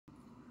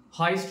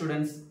Hi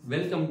students,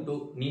 welcome to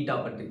Neet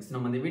Tricks.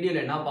 நம்ம இந்த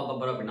வீடியோல என்ன பார்க்க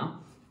போறோம் அப்படினா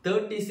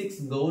 36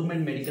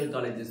 கவர்மெண்ட் மெடிக்கல்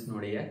காலேजेस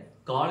உடைய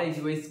காலேஜ்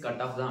வைஸ்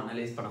கட் ஆஃப் தான்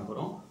அனலைஸ் பண்ண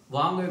போறோம்.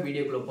 வாங்க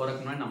வீடியோக்குள்ள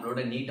போறதுக்கு முன்னாடி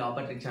நம்மளோட நீட்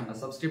Tricks சேனலை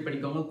சப்ஸ்கிரைப்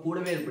பண்ணிக்கோங்க.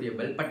 கூடவே இருக்கக்கூடிய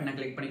பெல் பட்டனை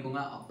கிளிக்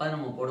பண்ணிக்கோங்க. அப்பதான்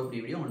நம்ம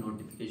போடக்கூடிய வீடியோ உங்களுக்கு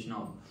நோட்டிஃபிகேஷன்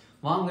ஆகும்.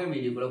 வாங்க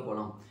வீடியோக்குள்ள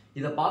போலாம்.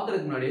 இத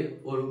பாக்குறதுக்கு முன்னாடி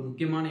ஒரு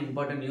முக்கியமான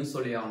இம்பார்ட்டன்ட் நியூஸ்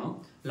சொல்லி ஆகணும்.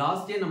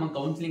 லாஸ்ட் இயர் நம்ம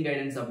கவுன்சிலிங்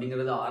கைடன்ஸ்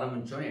அப்படிங்கறத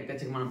ஆரம்பிச்சோம்.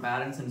 எக்கச்சக்கமான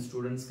பேரண்ட்ஸ் அண்ட்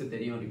ஸ்டூடண்ட்ஸ்க்கு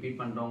தெரியும், ரிப்பீட்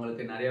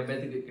பண்றவங்களுக்கு நிறைய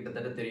பேருக்கு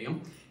கிட்டத்தட்ட தெரியும்.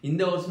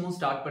 இந்த வருஷமும்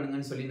ஸ்டார்ட்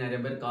பண்ணுங்கன்னு சொல்லி நிறைய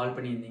பேர் கால்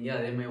பண்ணியிருந்தீங்க.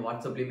 அதே மாதிரி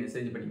வாட்ஸ்அப்லயும்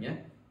மெசேஜ் பண்ணீங்க.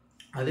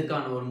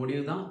 அதுக்கான ஒரு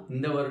முடிவு தான்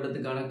இந்த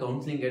வருடத்துக்கான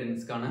கவுன்சிலிங்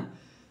கைடன்ஸ்க்கான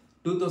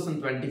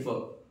 2024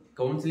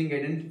 கவுன்சிலிங்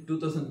கைடன்ஸ்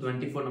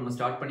 2024 நம்ம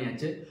ஸ்டார்ட்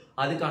பண்ணியாச்சு.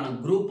 அதுக்கான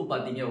குரூப்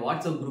பாத்தீங்க,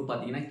 வாட்ஸ்அப் குரூப்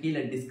பாத்தீங்கன்னா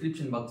கீழே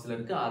டிஸ்கிரிப்ஷன் பாக்ஸ்ல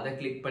இருக்கு. அதை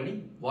கிளிக் பண்ணி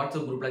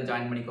வாட்ஸ்அப் குரூப்ல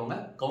ஜாயின் பண்ணிக்கோங்க.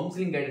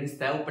 கவுன்சிலிங் கைடன்ஸ்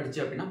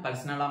தேவைப்படுச்சு அப்படின்னா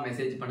பர்சனலா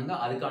மெசேஜ் பண்ணுங்க.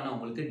 அதுக்கான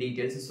உங்களுக்கு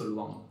டீடைல்ஸ்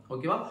சொல்லுவாங்க.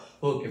 ஓகேவா?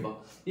 ஓகேவா.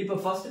 இப்போ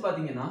ஃபர்ஸ்ட்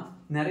பாத்தீங்கன்னா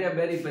நிறைய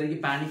பேர் இப்போதைக்கு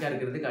பேனிக்கா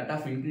இருக்கிறது கட்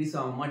ஆஃப் இன்க்ரீஸ்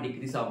ஆகுமா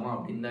டிக்ரீஸ் ஆகுமா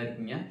அப்படின்னு தான்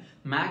இருக்கீங்க.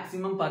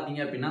 மேக்ஸிமம்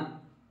பாத்தீங்க அப்படின்னா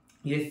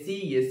எஸ்சி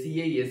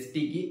எஸ்சிஏ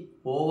எஸ்டிக்கு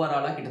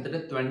ஓவராலா கிட்டத்தட்ட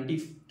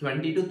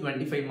 20 to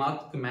 25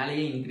 மார்க்ஸ்க்கு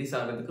மேலேயே இன்க்ரீஸ்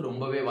ஆகிறதுக்கு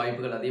ரொம்பவே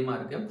வாய்ப்புகள் அதிகமா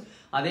இருக்கு.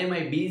 அதே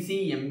மாதிரி பிசி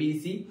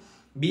எம்பிசி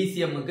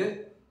பிசிஎம்முக்கு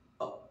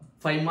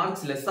 5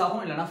 மார்க்ஸ் லெஸ்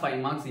ஆகும், இல்லைன்னா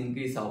 5 மார்க்ஸ்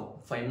இன்க்ரீஸ் ஆகும்.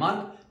 5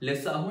 மார்க்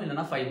லெஸ் ஆகும்,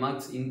 இல்லைன்னா 5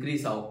 மார்க்ஸ்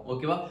இன்க்ரீஸ் ஆகும்.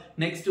 ஓகேவா?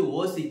 நெக்ஸ்ட்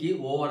ஓசிக்கு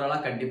ஓவராலா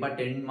கண்டிப்பா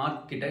 10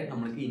 மார்க் கிட்ட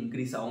நம்மளுக்கு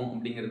இன்க்ரீஸ் ஆகும்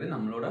அப்படிங்கிறது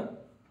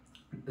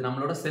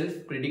நம்மளோட செல்ஃப்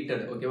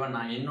ப்ரிடிக்டட். ஓகேவா?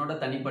 நான் என்னோட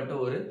தனிப்பட்ட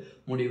ஒரு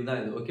முடிவு தான்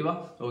இது. ஓகேவா?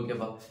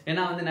 ஓகேவா.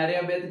 ஏன்னா நிறைய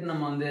பேருக்கு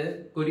நம்ம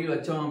குறி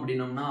வச்சோம்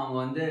அப்படின்னோம்னா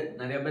அவங்க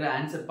நிறைய பேர்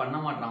ஆன்சர் பண்ண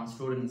மாட்டாங்க.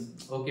 ஸ்டூடெண்ட்ஸ்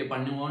ஓகே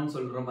பண்ணுவோம்னு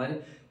சொல்ற மாதிரி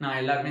நான்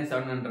எல்லாருமே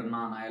 700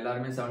 நான்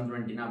எல்லாருமே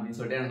 720 அப்படின்னு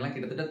சொல்லிட்டு எனக்குலாம்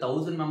கிட்டத்தட்ட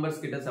 1000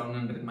 மெம்பர்ஸ் கிட்ட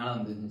 700 மேல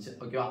வந்துருந்துச்சு.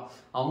 ஓகேவா?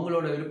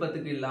 அவங்களோட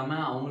விருப்பத்துக்கு இல்லாம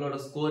அவங்களோட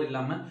ஸ்கோர்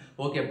இல்லாம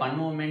ஓகே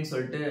பண்ணுவோமேன்னு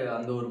சொல்லிட்டு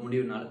அந்த ஒரு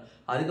முடிவுனால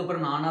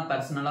அதுக்கப்புறம் நானா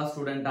பர்சனலா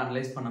ஸ்டூடெண்ட்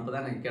அனலைஸ்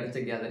பண்ணப்பதான் எனக்கு கிடைச்ச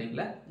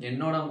கேதரிங்ல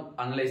என்னோட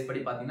அனலைஸ்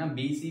படி பாத்தீங்கன்னா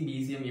பிசி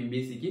பிசிஎம்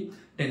எம்பிசிக்கு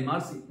 10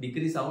 மார்க்ஸ்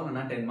டிக்ரீஸ் ஆகும்,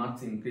 இல்லைன்னா 10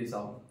 மார்க்ஸ் இன்க்ரீஸ்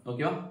ஆகும்.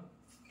 ஓகேவா?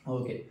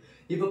 ஓகே.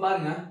 இப்ப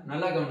பாருங்க,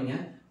 நல்லா கவனிங்க.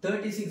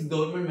 36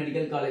 government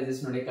medical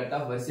colleges cut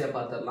off வரிசையா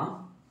பார்த்துடலாம்.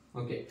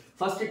 ஓகே.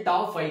 First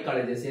top 5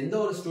 colleges. எந்த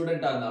ஒரு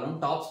ஸ்டூடெண்டா இருந்தாலும்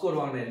டாப் ஸ்கோர்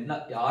வாங்கின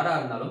யாரா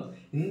இருந்தாலும்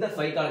இந்த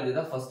 5 காலேஜஸ்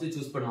தான் ஃபர்ஸ்ட்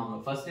சூஸ் பண்ணுவாங்க.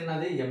 ஃபர்ஸ்ட்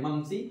என்னது?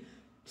 MMC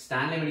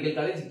Stanley medical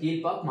college,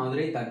 Kilpauk,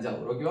 Madurai,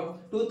 Thanjavur. ஓகேவா?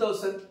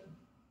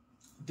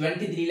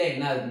 2023ல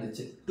என்ன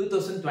இருந்துச்சு,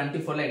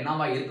 2024ல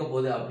என்னவா இருக்க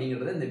போகுது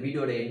அப்படிங்கறத இந்த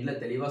வீடியோட எண்ட்ல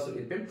தெளிவா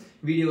சொல்லியிருப்பேன்.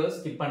 வீடியோவை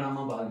ஸ்கிப்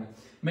பண்ணாம பாருங்க.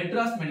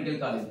 மெட்ராஸ்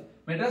மெடிக்கல்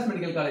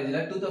காலேஜ்ல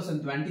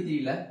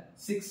 2023ல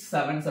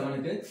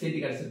 677க்கு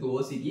சீட் கிடைச்சிருக்கு.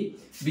 ஓசிக்கு,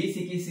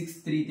 பிசிக்கு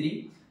 633,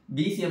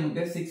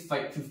 பிசிஎம்க்கு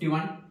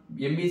 651,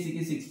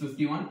 எம்பிசிக்கு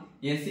 651,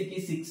 எஸ்சிக்கு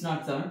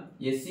 607,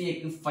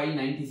 எஸ்சிஏக்கு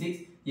 596,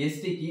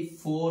 எஸ்டிக்கு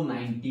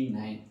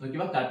 499.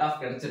 ஓகேவா? Cut off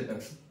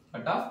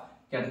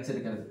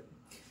கிடைச்சிருக்கிறது.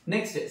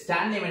 Next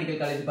Stanley medical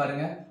college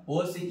பாருங்க.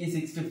 ஓசிக்கு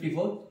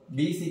 654,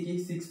 பிசிக்கு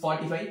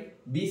 645,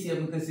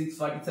 பிசிஎம்க்கு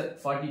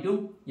 642,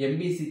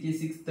 எம்பிசிக்கு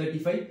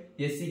 635,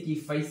 எஸ்சிக்கு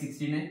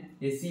 569,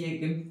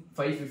 எஸ்சிஏக்கு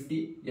 550,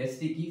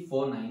 எஸ்டிக்கு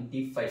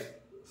 495.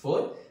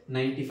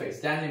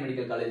 Stanley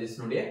medical colleges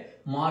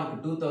mark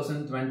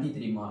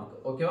 2023 mark.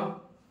 ஓகேவா?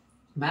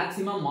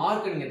 மேக்ஸிமம்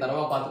மார்க் நீங்க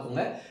தரவா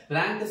பாத்துக்கோங்க.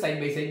 ரேங்க்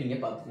சைட் பை சைட் நீங்க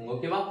பாத்துக்கோங்க.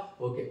 ஓகேவா?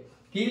 ஓகே.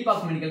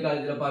 கீழ்பாக் மெடிக்கல்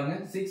காலேஜ்ல பாருங்க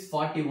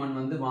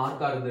 641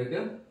 மார்க்கா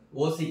இருந்திருக்கு.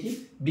 ஓசிக்கு,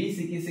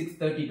 பிசிக்கு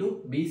 632,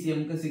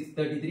 பிசிஎம்க்கு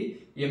 633,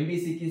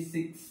 எம்பிசிக்கு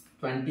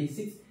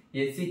 626,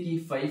 எஸ்சிக்கு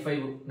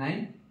 559,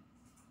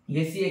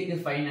 எஸ்சிஏக்கு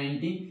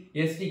 590,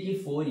 எஸ்டிக்கு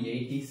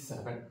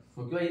 487.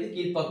 ஓகேவா? இது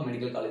Kilpauk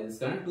medical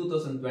காலேஜஸ்க்கான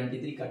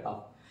 2023 cut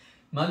off.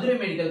 Madurai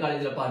medical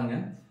காலேஜ்ல பாருங்க.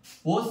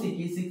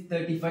 ஓசிக்கு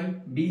 635,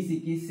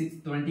 பிசிக்கு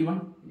 621,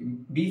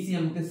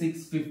 பிசிஎம்க்கு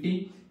 650,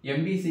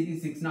 எம்பிசிக்கு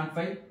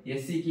 605,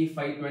 எஸ்சிக்கு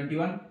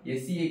 521,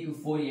 எஸ்சிஏக்கு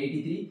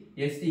 483,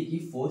 எஸ்டிக்கு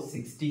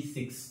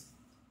 466.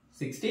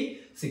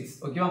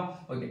 ஓகேவா?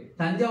 ஓகே.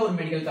 தஞ்சாவூர்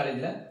மெடிக்கல்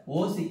காலேஜ்ல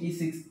ஓசிக்கு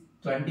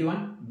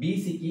 621,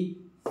 பிசிக்கு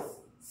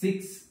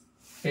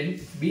 610,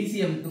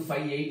 பிசிஎம்க்கு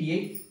 588,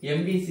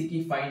 எம்பிசிக்கு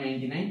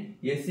 599,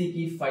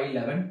 எஸ்சிக்கு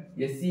 511,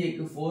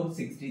 எஸ்சிஏக்கு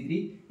 463,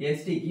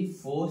 எஸ்டிக்கு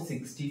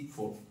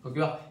 464.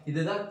 ஓகேவா?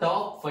 இதுதான்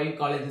டாப் 5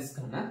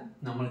 காலேஜஸ்க்கான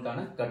நம்மளுக்கான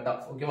கட்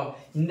ஆஃப். ஓகேவா?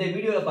 இந்த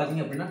வீடியோல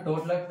பாத்தீங்க அப்படின்னா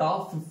டோட்டலா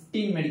top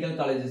 15 medical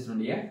colleges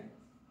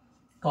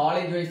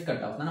college wise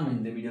cut off தான் நம்ம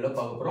இந்த வீடியோல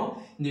பார்க்க போறோம்.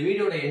 இந்த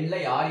வீடியோட எண்ட்ல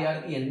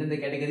யாருக்கு எந்தெந்த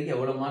கேட்டகரிக்கு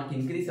எவ்வளவு மார்க்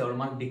இன்க்ரீஸ் எவ்வளவு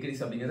மார்க்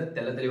டிக்ரீஸ்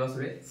அப்படிங்கறத தெளிவா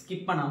சொல்லி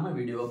ஸ்கிப் பண்ணாம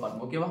வீடியோவை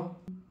பாருங்க. ஓகேவா?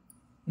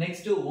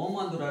 Next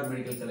Omandurar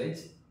medical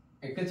college.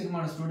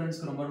 எக்கச்சக்கமான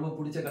ஸ்டூடெண்ட்ஸ்க்கு ரொம்ப ரொம்ப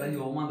பிடிச்ச college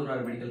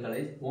Omandurar medical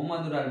college.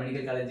 Omandurar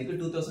medical காலேஜுக்கு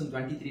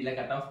 2023ல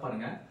கட் ஆஃப்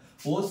பாருங்க.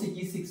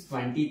 ஓசிக்கு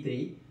 623,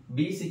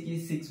 பிசிக்கு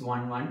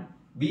 611,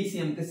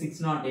 பிசிஎம்க்கு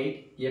 608,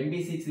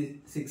 எம்பிசிக்கு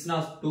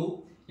 602,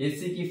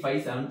 எஸ்சிக்கு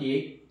 578,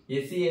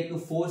 எஸ்சிஏக்கு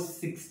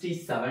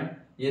 467,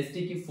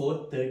 எஸ்டிக்கு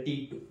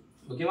 432.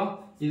 ஓகேவா?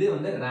 இது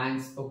வந்து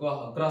ரேங்க்ஸ், ஓகேவா?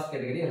 அக்ராஸ்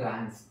கேட்டகரி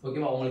ரேங்க்ஸ்,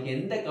 ஓகேவா? உங்களுக்கு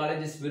எந்த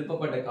காலேஜஸ்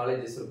விருப்பப்பட்ட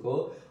காலேஜஸ் இருக்கோ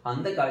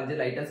அந்த காலேஜ்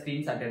லைட்டா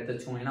ஸ்கிரீன்ஷாட் எடுத்து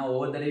வச்சுக்கோங்க. ஏன்னா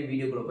ஒவ்வொரு தடவை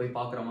வீடியோக்குள்ள போய்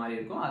பாக்குற மாதிரி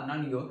இருக்கும். அதனால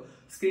நீங்க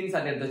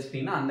ஸ்கிரீன்ஷாட் எடுத்து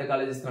வச்சுக்கிட்டீங்கன்னா அந்த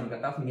காலேஜஸ்க்கான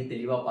கட் ஆஃப் நீங்க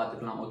தெளிவா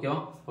பாத்துக்கலாம். ஓகேவா?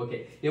 ஓகே,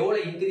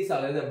 எவ்வளவு இன்க்ரீஸ்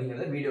ஆகுது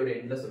அப்படிங்கறத வீடியோட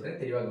எண்ட்ல சொல்றேன்,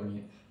 தெளிவா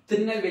கவனிங்க.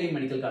 Tirunelveli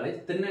medical college,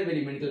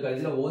 Tirunelveli medical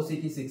காலேஜ்ல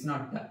ஓசிக்கு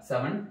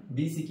 607,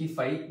 பிசிக்கு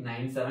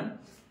 597,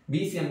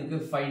 பிசிஎம்க்கு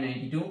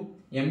 592,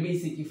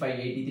 MBCக்கு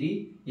 583,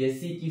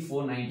 SCக்கு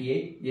 498,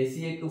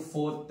 SCAக்கு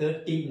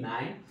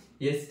 439,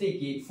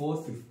 STக்கு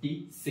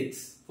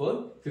 456.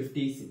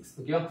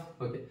 ஓகேவா?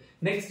 Okay,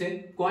 next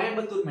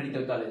Coimbatore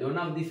medical college,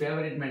 one of the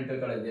favourite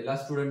medical college எல்லா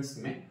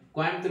ஸ்டூடெண்ட்ஸ்க்குமே.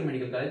 Coimbatore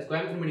medical college,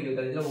 Coimbatore medical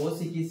காலேஜ்ல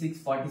ஓசிக்கு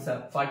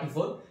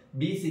 644,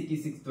 பிசிக்கு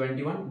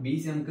 621,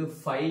 பிசிஎம்க்கு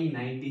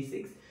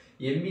 596,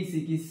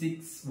 MBCக்கு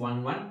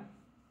 611,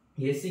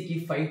 SCக்கு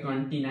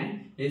 529,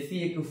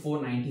 SCAக்கு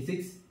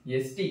 496,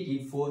 STக்கு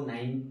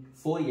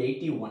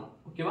 481.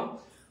 ஓகேவா?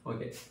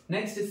 Okay,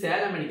 next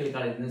Salem medical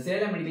college. இந்த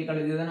சேலம் மெடிக்கல்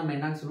காலேஜ் தான் நம்ம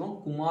என்ன சொல்லுவோம்,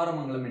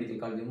 குமாரமங்கலம்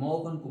மெடிக்கல் காலேஜ்.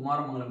 மோகன்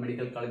குமாரமங்கலம்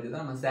மெடிக்கல் காலேஜ்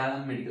தான் நம்ம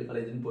சேலம் மெடிக்கல்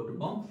காலேஜ்னு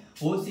போட்டுருக்கோம்.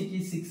 ஓசிக்கு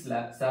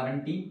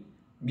 670,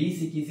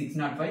 பிசிக்கு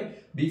 605,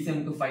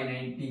 பிசிஎம்க்கு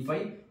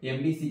 595,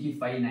 MBCக்கு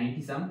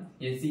 597,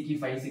 SCக்கு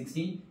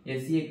 516,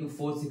 SCAக்கு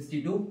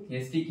 462,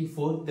 STக்கு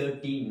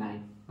 439.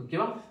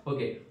 ஓகேவா?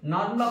 ஓகே,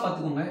 நார்மலா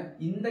பாத்துக்கோங்க,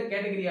 இந்த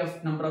category of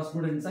number of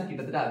students தான்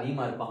கிட்டத்தட்ட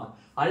அதிகமா இருப்பாங்க.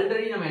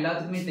 ஆல்ரெடி நம்ம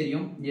எல்லாத்துக்குமே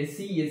தெரியும் SC,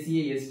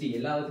 SCA, ST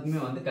எல்லாத்துக்குமே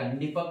வந்து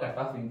கண்டிப்பா கட்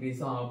ஆஃப்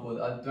இன்க்ரீஸ் ஆக போகுது.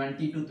 அது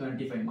 20 to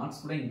 25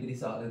 மார்க்ஸ் கூட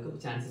இன்க்ரீஸ்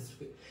ஆகிறதுக்கு சான்சஸ்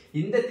இருக்கு.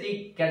 இந்த 3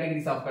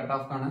 கேட்டகரிஸ் ஆஃப் கட்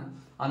ஆஃப்கான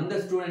அந்த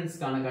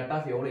ஸ்டூடெண்ட்ஸ்க்கான கட்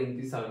ஆஃப் எவ்வளவு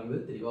இன்க்ரீஸ் ஆகுது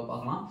தெளிவா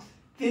பார்க்கலாம்.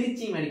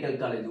 திருச்சி மெடிக்கல்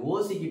காலேஜ்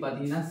ஓசிக்கு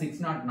பாத்தீங்கன்னா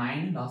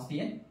 609 லாஸ்ட்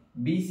இயர்,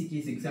 பிசிக்கு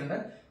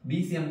 600,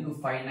 பிசிஎம்க்கு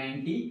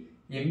 590,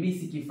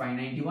 MBCக்கு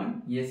 591,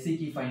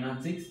 SCக்கு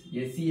 506,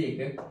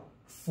 SCAக்கு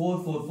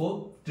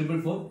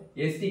 444,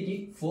 STக்கு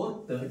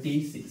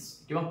 436.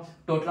 ஓகேவா?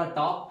 டோட்டலா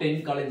டாப் 10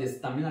 காலேஜஸ்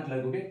தமிழ்நாட்டில்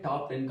இருக்கக்கூடிய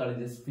டாப் 10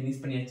 காலேஜஸ்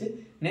ஃபினிஷ் பண்ணியாச்சு.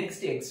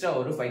 நெக்ஸ்ட் எக்ஸ்ட்ரா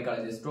ஒரு 5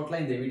 காலேஜஸ்,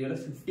 டோட்டலா இந்த வீடியோல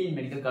 15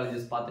 மெடிக்கல்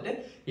காலேஜஸ் பார்த்துட்டு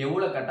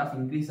எவ்வளவு கட் ஆஃப்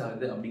இன்க்ரீஸ்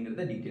ஆகுது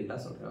அப்படிங்கறத டீடைலா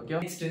சொல்றேன்.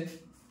 Okay, next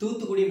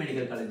Thoothukudi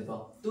medical college பா.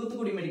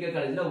 தூத்துக்குடி மெடிக்கல்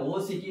காலேஜ்ல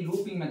ஓசிக்கு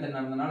லூப்பிங் மெத்தட்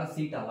நடந்தனால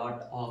சீட்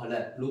அலாட் ஆகல.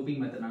 லூப்பிங்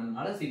மெத்தட்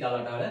நடந்தனால சீட்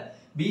அலாட் ஆகல.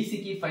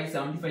 பிசிக்கு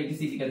 575 க்கு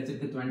சீட்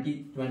கிடைச்சிருக்கு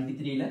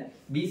 2023ல.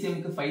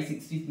 பிசிஎம்க்கு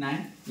 569,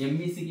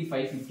 MBCக்கு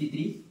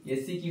 553,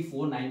 SCக்கு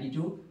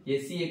 492,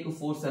 SCAக்கு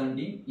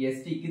 417,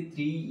 STக்கு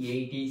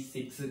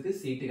 386 க்கு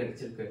சீட்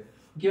கிடைச்சிருக்கு.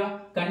 ஓகேவா?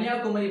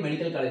 கன்னியாகுமரி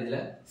மெடிக்கல் காலேஜ்ல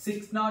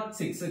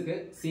 606 க்கு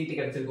சீட்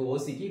கிடைச்சிருக்கு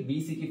ஓசிக்கு.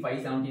 பிசிக்கு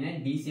 579,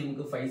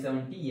 DCMக்கு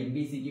 570,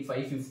 MBCக்கு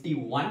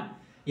 551,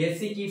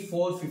 SCக்கு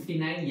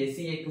 459,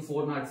 SCAக்கு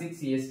 406,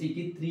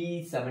 STக்கு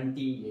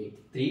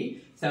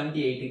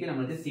 378 க்கு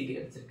நமக்கு சீட்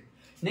கிடைச்சிருக்கு.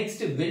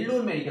 Next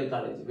Vellur medical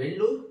college.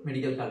 Vellur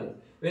medical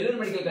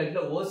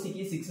காலேஜ்ல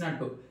ஓசிக்கு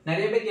 602.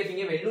 நிறைய பேர்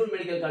கேட்பீங்க வெள்ளூர்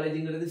மெடிக்கல்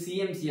காலேஜ்ங்கிறது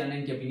சிஎம்சி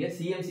ஆனேன்னு கேட்பீங்க.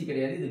 சிஎம்சி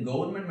கிடையாது, இது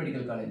கவர்மெண்ட்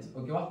மெடிக்கல் காலேஜ்.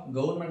 ஓகேவா?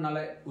 கவர்மெண்ட்னால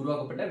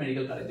உருவாக்கப்பட்ட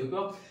மெடிக்கல் காலேஜ்.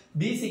 ஓகேவா?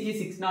 பிசிக்கு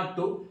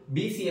 602,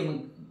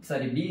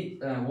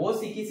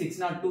 ஓசிக்கு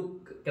 602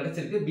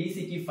 கிடைச்சிருக்கு.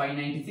 பிசிக்கு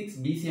 596,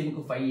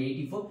 பிசிஎம்க்கு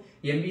 584,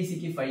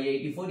 MBCக்கு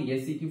 584,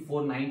 SCக்கு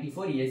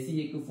 494,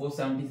 SCAக்கு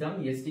 477,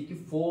 STக்கு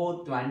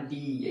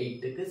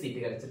 428 க்கு சீட்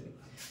கிடைச்சிருக்கு.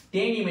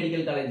 தேனி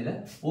மெடிக்கல் காலேஜ்ல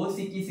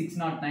ஓசிக்கு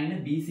 609,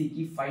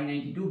 பிசிக்கு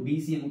 592,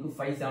 பிசிஎம்க்கு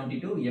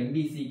 572,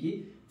 MBCக்கு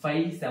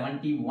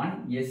 571,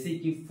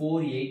 SCக்கு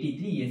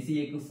 483,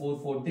 SCAக்கு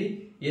 443,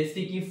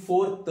 STக்கு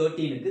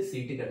 413 க்கு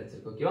சீட்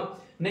கிடைச்சிருக்கு. ஓகேவா?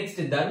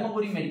 நெக்ஸ்ட்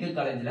தர்மபுரி மெடிக்கல்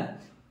காலேஜ்ல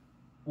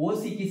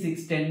ஓசிக்கு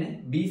 610,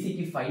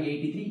 பிசிக்கு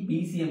 583,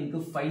 பிசிஎம்க்கு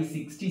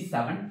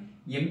 567,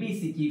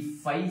 MBCக்கு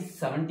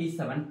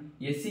 577,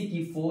 SCக்கு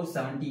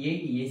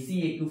 478,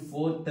 SCAக்கு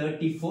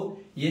 434,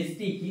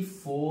 STக்கு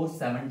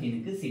 417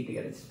 க்கு சீட்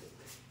கிடைச்சிருக்கு.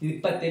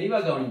 இப்ப தெளிவா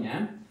கவனிங்க.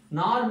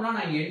 நார்மலா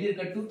நான்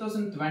எழுதியிருக்க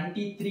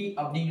 2023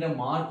 அப்படிங்கிற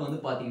மார்க் வந்து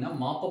பாத்தீங்கன்னா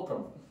மாப்பப்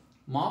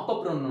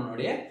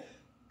ரவுண்டோட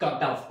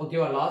கட் ஆஃப்.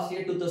 ஓகேவா? Last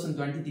year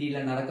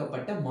 2023ல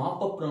நடக்கப்பட்ட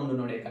mop-up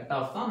ரவுண்டோட cut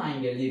off தான் நான்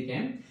இங்க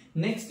எழுதியிருக்கேன்.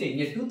 நெக்ஸ்ட்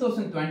இங்க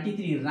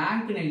 2023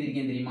 ரேங்க்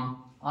எழுதியிருக்கேன் தெரியுமா?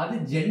 அது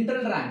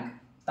general rank.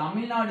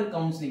 Tamil Nadu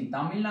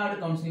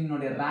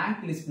கவுன்சிலிங்கோட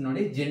rank லிஸ்டினோட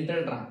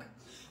general rank.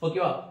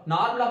 ஓகேவா?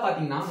 நார்மலா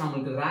பாத்தீங்கன்னா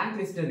நம்மளுக்கு ரேங்க்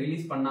லிஸ்ட்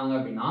ரிலீஸ் பண்ணாங்க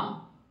அப்படின்னா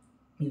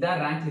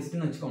இதான் ரேங்க்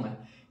லிஸ்ட்னு வச்சுக்கோங்க.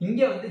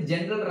 இங்க வந்து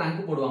ஜெனரல்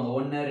ரேங்க் போடுவாங்க.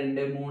 1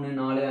 2 3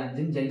 4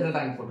 5 ஜெனரல்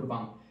ரேங்க்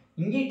போட்டிருப்பாங்க.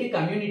 இங்கிட்டு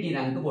கம்யூனிட்டி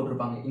ரேங்க்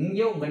போட்டிருப்பாங்க. இங்க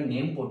உங்க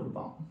நேம்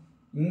போட்டிருப்பாங்க,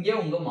 இங்க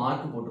உங்க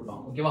மார்க்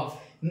போட்டிருப்பாங்க. ஓகேவா?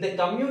 இந்த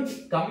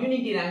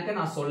கம்யூனிட்டி ரேங்கை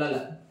நான் சொல்லல.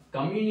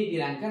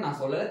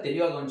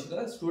 தெளிவாக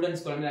கவனிச்சுக்கிற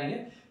ஸ்டூடெண்ட்ஸ் குழந்தைங்க,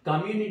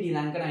 கம்யூனிட்டி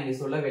ரேங்கை நான் இங்க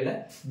சொல்லவே இல்லை.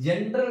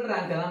 ஜெனரல்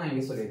ரேங்கை தான் நான்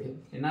இங்க சொல்லியிருக்கேன்.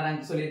 என்ன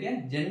ரேங்க் சொல்லியிருக்கேன்?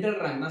 ஜெனரல்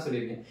ரேங்க் தான்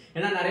சொல்லியிருக்கேன்.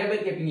 ஏன்னா நிறைய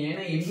பேர் கேட்பீங்க,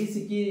 ஏன்னா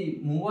MBCக்கு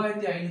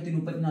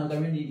 3534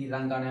 கம்யூனிட்டி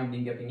ரேங்க் ஆனே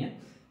அப்படின்னு கேட்பீங்க.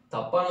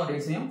 தப்பான ஒரு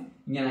விஷயம்.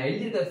 இங்க நான்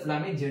எழுதியிருக்கிறது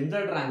ஃபுல்லாமே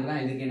ஜெனரல் ரேங்க் தான்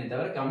எழுதிருக்கேனே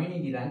தவிர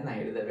கம்யூனிட்டி ரேங்க்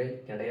நான் எழுதவே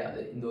கிடையாது.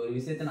 இந்த ஒரு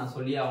விஷயத்தை நான்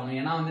சொல்லி ஆகணும்.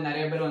 ஏன்னா வந்து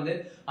நிறைய பேர் வந்து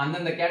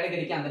அந்தந்த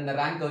கேட்டகரிக்கு அந்தந்த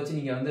ரேங்கை வச்சு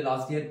நீங்க வந்து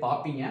லாஸ்ட் இயர்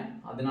பாப்பீங்க.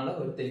 அதனால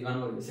ஒரு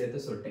தெளிவான ஒரு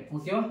விஷயத்த சொல்லிட்டேன்.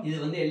 ஓகேவா? இது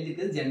வந்து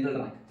எழுதிருக்கிறது ஜெனரல்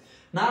ரேங்க்.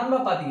 நார்மலா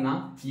பாத்தீங்கன்னா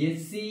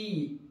SC,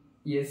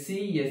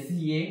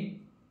 SCA,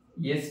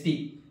 ST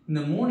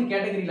இந்த 3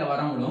 கேட்டகரியில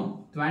வரவங்களும்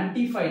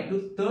 25 to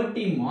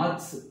 30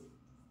 மார்க்ஸ்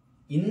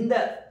இந்த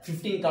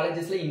 15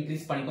 காலேஜஸ்ல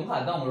இன்க்ரீஸ் பண்ணிக்கோங்க.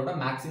 அதுதான் உங்களோட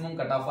மேக்ஸிமம்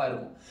கட் ஆஃபா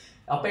இருக்கும்.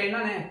 அப்ப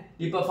என்னன்னு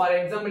இப்போ ஃபார்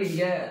எக்ஸாம்பிள்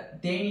இங்க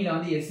தேனியில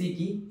வந்து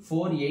எஸ்சிக்கு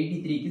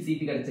 483க்கு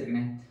சீட்டு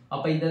கிடைச்சிருக்குனே.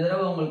 அப்ப இந்த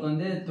தடவை உங்களுக்கு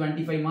வந்து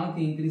 25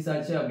 மார்க் இன்க்ரீஸ்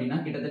ஆச்சு அப்படின்னா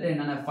கிட்டத்தட்ட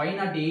என்னன்னா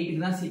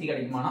 508க்கு தான் சீட்டு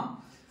கிடைக்குமானா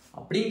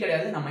அப்படின்னு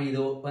கிடையாது. நம்ம இது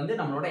வந்து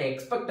நம்மளோட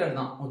எக்ஸ்பெக்டட்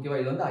தான். ஓகேவா?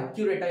 இது வந்து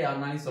அக்யூரேட்டா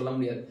யாருனாலையும் சொல்ல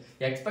முடியாது.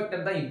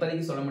 எக்ஸ்பெக்டட் தான்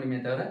இப்போதைக்கு சொல்ல முடியுமே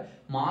தவிர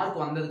மார்க்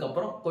வந்ததுக்கு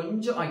அப்புறம்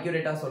கொஞ்சம்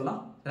அக்யூரேட்டா சொல்லலாம்.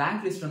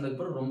 ரேங்க் லிஸ்ட் வந்ததுக்கு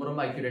அப்புறம் ரொம்ப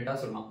ரொம்ப அக்யூரேட்டா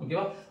சொல்லலாம்.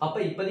 ஓகேவா? அப்ப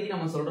இப்போதைக்கு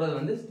நம்ம சொல்றது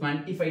வந்து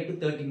 25 to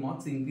 30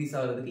 மார்க்ஸ் இன்க்ரீஸ்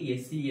ஆகிறதுக்கு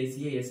எஸ்சி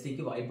எஸ்சிஏ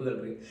எஸ்டிக்கு வாய்ப்புகள்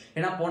இருக்கு.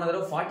 ஏன்னா போன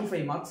தடவை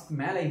 45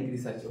 மார்க்ஸ்க்கு மேல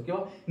இன்க்ரீஸ் ஆச்சு.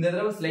 ஓகேவா? இந்த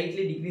தடவை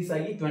ஸ்லைட்லி டிக்ரீஸ்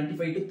ஆகி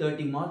 25 to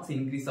 30 மார்க்ஸ்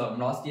இன்க்ரீஸ்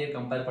ஆகும் லாஸ்ட் இயர்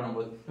கம்பேர்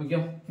பண்ணும்போது.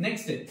 ஓகேவா?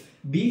 நெக்ஸ்ட்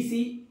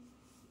பிசி,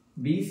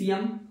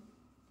 பிசிஎம்,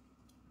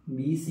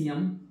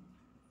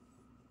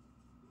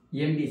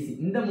 எம்பிசி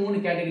இந்த 3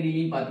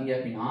 கேட்டகரியிலையும் பாத்தீங்க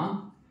அப்படின்னா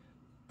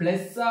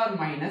பிளஸ் ஆர்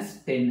மைனஸ்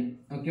 10.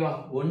 ஓகேவா?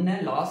 ஒன்னு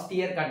லாஸ்ட்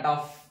இயர் கட்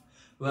ஆஃப்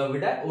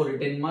விட ஒரு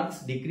 10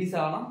 மார்க்ஸ் டிக்ரீஸ்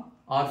ஆகலாம்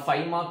ஆர்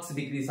 5 மார்க்ஸ்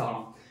டிக்ரீஸ்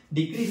ஆகலாம்.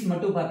 டிக்ரீஸ்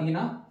மட்டும்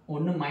பாத்தீங்கன்னா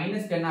ஒன்னு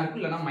 -10 இருக்கும்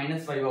இல்லைன்னா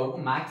 -5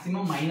 இருக்கும்.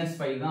 மேக்ஸிமம்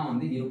 -5 தான்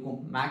வந்து இருக்கும்.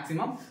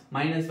 மேக்ஸிமம்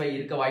 -5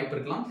 இருக்க வாய்ப்பு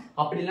இருக்கலாம்.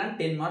 அப்படி இல்லைன்னா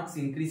 10 மார்க்ஸ்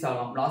இன்க்ரீஸ்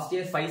ஆகலாம். லாஸ்ட்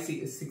இயர்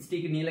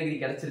 560க்கு நீலகிரி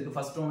கிடைச்சிருக்கு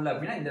ஃபர்ஸ்ட் ரவுண்ட்ல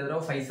அப்படின்னா இந்த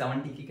தடவை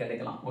 570க்கு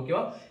கிடைக்கலாம்.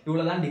 ஓகேவா?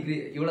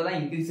 இவ்வளவுதான்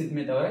இன்க்ரீஸ்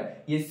இருக்குமே தவிர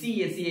எஸ்சி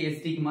எஸ்சிஏ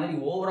எஸ்டிக்கு மாதிரி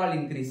ஓவரால்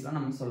இன்க்ரீஸ்லாம்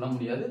நம்ம சொல்ல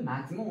முடியாது.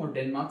 மேக்ஸிமம் ஒரு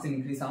 10 மார்க்ஸ்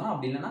இன்க்ரீஸ் ஆகலாம்.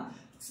 அப்படி இல்லைன்னா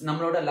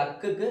நம்மளோட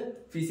லக்குக்கு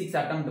பிசிக்ஸ்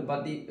அட்டெம்ப்ட்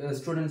பார்த்து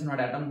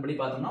ஸ்டூடெண்ட்ஸோட அட்டெம்ப்ட் படி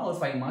பார்த்தோம்னா ஒரு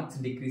 5 மார்க்ஸ்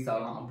டிக்ரீஸ்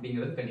ஆகலாம்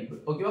அப்படிங்கிறது கண்டிப்பு.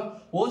 ஓகேவா?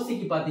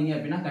 ஓசிக்கு பார்த்தீங்க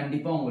அப்படின்னா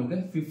கண்டிப்பா உங்களுக்கு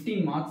 15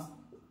 மார்க்ஸ்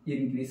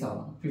இன்க்ரீஸ்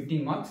ஆகலாம். 15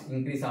 மார்க்ஸ்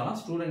இன்க்ரீஸ் ஆகலாம்.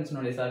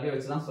 ஸ்டூடெண்ட்ஸ்னுடைய சர்வே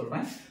வச்சு தான்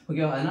சொல்றேன்.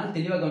 ஓகேவா? அதனால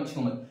தெளிவாக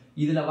கவனிச்சுக்கோங்க.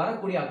 இதுல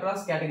வரக்கூடிய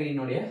அக்ராஸ்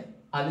கேட்டகரியினுடைய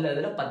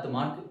அதுல 10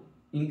 மார்க்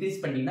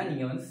இன்க்ரீஸ் பண்ணீங்கன்னா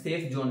நீங்க வந்து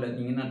சேஃப் ஜோன்ல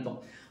இருக்கீங்கன்னு அர்த்தம்.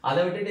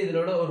 அதை விட்டுட்டு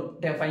இதோட ஒரு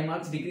 5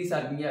 மார்க்ஸ் டிக்ரீஸ்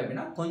ஆகிங்க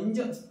அப்படின்னா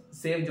கொஞ்சம்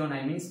சேஃப் ஜோன்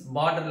ஐ மீன்ஸ்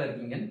பார்டர்ல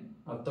இருக்கீங்கன்னு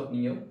அர்த்தம்.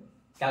 நீங்க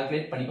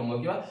கால்குலேட் பண்ணிக்கோங்க.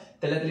 ஓகேவா?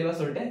 தெளிவா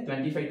சொல்லிட்டேன்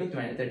 25 to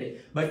 30.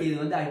 பட் இது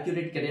வந்து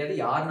அக்யூரேட் கிடையாது.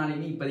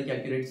 யாருனாலுமே இப்போதைக்கு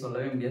அக்யூரேட்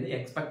சொல்லவே முடியாது.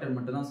 எக்ஸ்பெக்டட்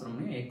மட்டும் தான் சொல்ல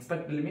முடியும்.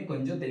 எக்ஸ்பெக்ட்லயுமே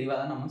கொஞ்சம் தெளிவாக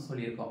தான் நம்ம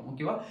சொல்லியிருக்கோம்.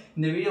 ஓகேவா?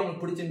 இந்த வீடியோ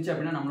உங்களுக்கு பிடிச்சிருந்துச்சு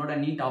அப்படின்னா நம்மளோட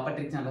நீட்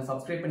ஆப்பர்டிக் சேனலை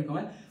சப்ஸ்கிரைப்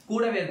பண்ணிக்கோங்க.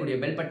 கூடவே இருக்கக்கூடிய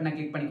பெல் பட்டனை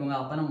கிளிக் பண்ணிக்கோங்க.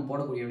 அப்போ நம்ம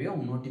போடக்கூடிய வீடியோ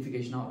உங்க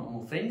நோட்டிஃபிகேஷனாக வரும்.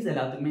 உங்க ஃப்ரெண்ட்ஸ்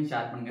எல்லாத்துக்குமே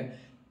ஷேர் பண்ணுங்க.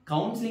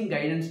 கவுன்சிலிங்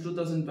கைடன்ஸ்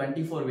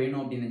 2024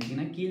 வேணும் அப்படின்னு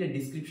நினைச்சீங்கன்னா கீழே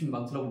டிஸ்கிரிப்ஷன்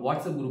பாக்ஸ்ல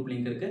வாட்ஸ்அப் குரூப்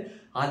லிங்க் இருக்கு.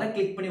 அதை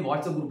கிளிக் பண்ணி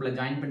வாட்ஸ்அப் குரூப்ல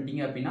ஜாயின்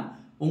பண்ணிட்டீங்க அப்படின்னா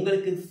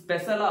உங்களுக்கு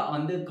ஸ்பெஷலா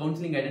வந்து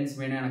கவுன்சிலிங் கைடன்ஸ்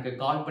வேணும், எனக்கு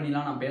கால்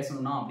பண்ணிலாம் நான்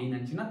பேசணும்னா அப்படின்னு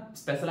நினைச்சீங்கன்னா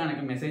ஸ்பெஷலா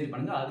எனக்கு மெசேஜ்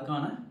பண்ணுங்க.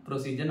 அதுக்கான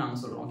ப்ரொசீஜர்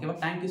நாங்கள் சொல்றோம். ஓகேவா?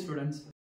 Thank you students.